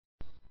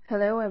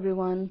Hello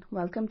everyone,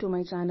 welcome to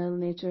my channel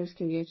Nature's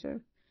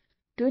Creator.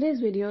 Today's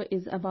video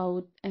is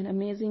about an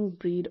amazing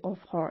breed of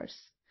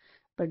horse.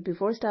 But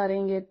before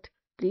starting it,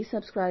 please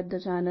subscribe the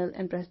channel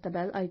and press the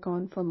bell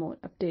icon for more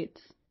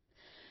updates.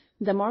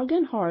 The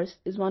Morgan horse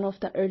is one of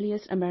the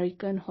earliest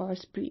American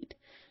horse breed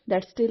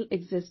that still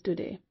exists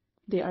today.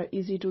 They are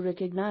easy to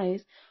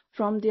recognize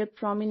from their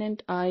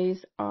prominent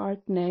eyes,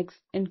 arched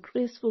necks, and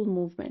graceful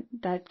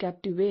movement that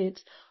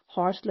captivates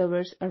horse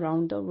lovers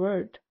around the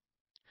world.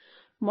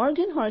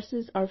 Morgan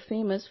horses are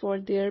famous for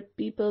their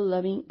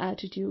people-loving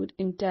attitude,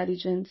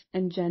 intelligence,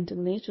 and gentle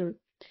nature.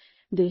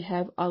 They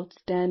have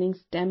outstanding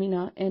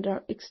stamina and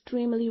are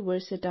extremely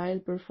versatile,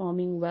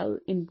 performing well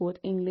in both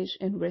English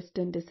and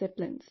Western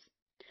disciplines.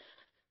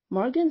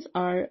 Morgans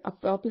are a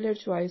popular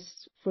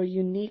choice for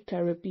unique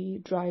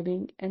therapy,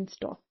 driving, and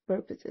stock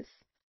purposes.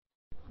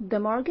 The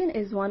Morgan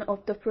is one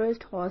of the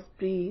first horse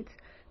breeds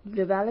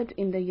developed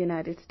in the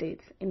United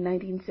States. In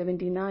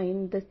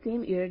 1979, the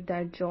same year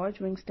that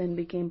George Winston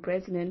became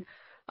president,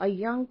 a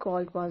young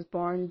colt was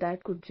born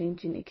that could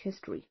change unique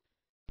history.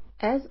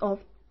 As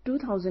of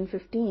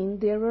 2015,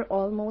 there were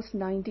almost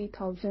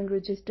 90,000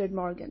 registered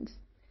Morgans.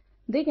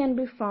 They can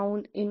be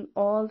found in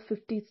all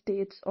 50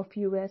 states of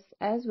US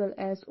as well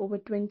as over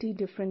 20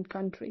 different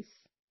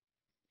countries.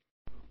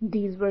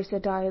 These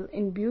versatile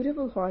and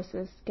beautiful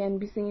horses can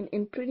be seen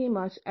in pretty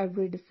much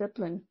every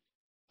discipline.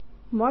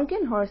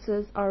 Morgan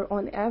horses are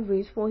on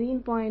average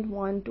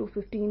 14.1 to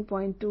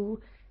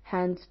 15.2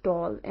 hands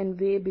tall and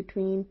weigh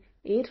between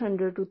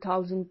 800 to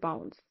 1,000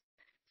 pounds.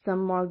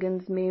 Some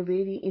Morgans may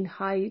vary in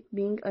height,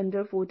 being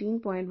under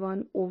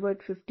 14.1 over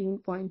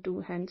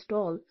 15.2 hands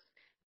tall.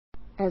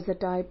 As a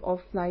type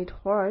of flight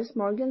horse,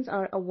 Morgans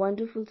are a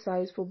wonderful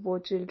size for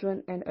both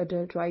children and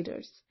adult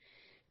riders.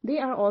 They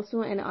are also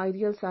an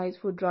ideal size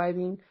for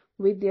driving,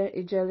 with their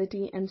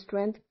agility and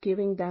strength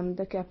giving them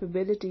the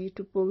capability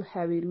to pull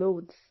heavy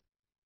loads.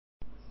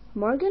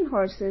 Morgan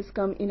horses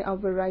come in a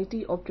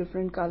variety of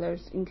different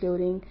colors,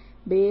 including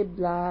bay,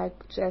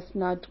 black,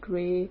 chestnut,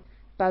 gray,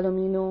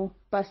 palomino,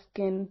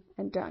 puskin,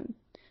 and dun.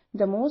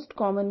 The most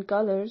common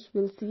colors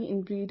we'll see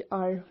in breed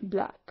are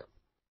black.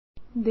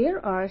 There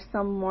are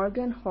some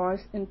Morgan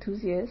horse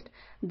enthusiasts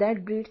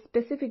that breed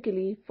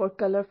specifically for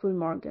colorful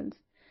Morgans.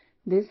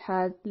 This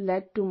has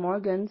led to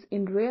Morgans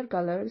in rare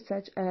colors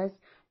such as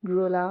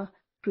Grulla,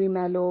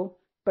 Cremello,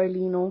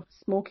 Perlino,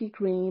 Smoky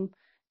Cream,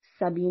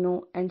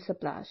 Sabino, and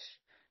Splash.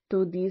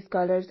 Though these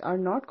colors are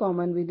not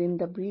common within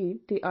the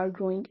breed, they are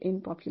growing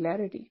in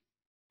popularity.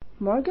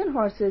 Morgan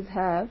horses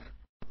have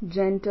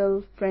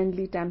gentle,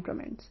 friendly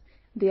temperaments.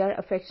 They are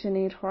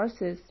affectionate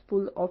horses,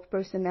 full of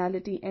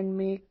personality, and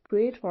make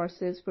great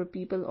horses for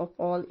people of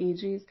all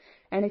ages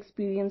and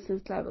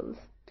experiences levels.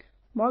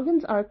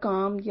 Morgans are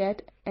calm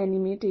yet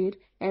animated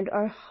and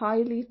are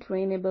highly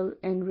trainable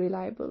and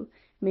reliable,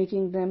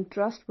 making them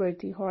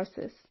trustworthy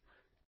horses.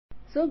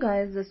 So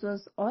guys, this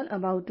was all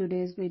about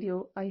today's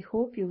video. I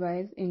hope you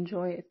guys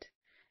enjoy it.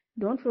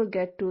 Don't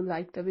forget to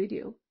like the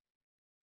video.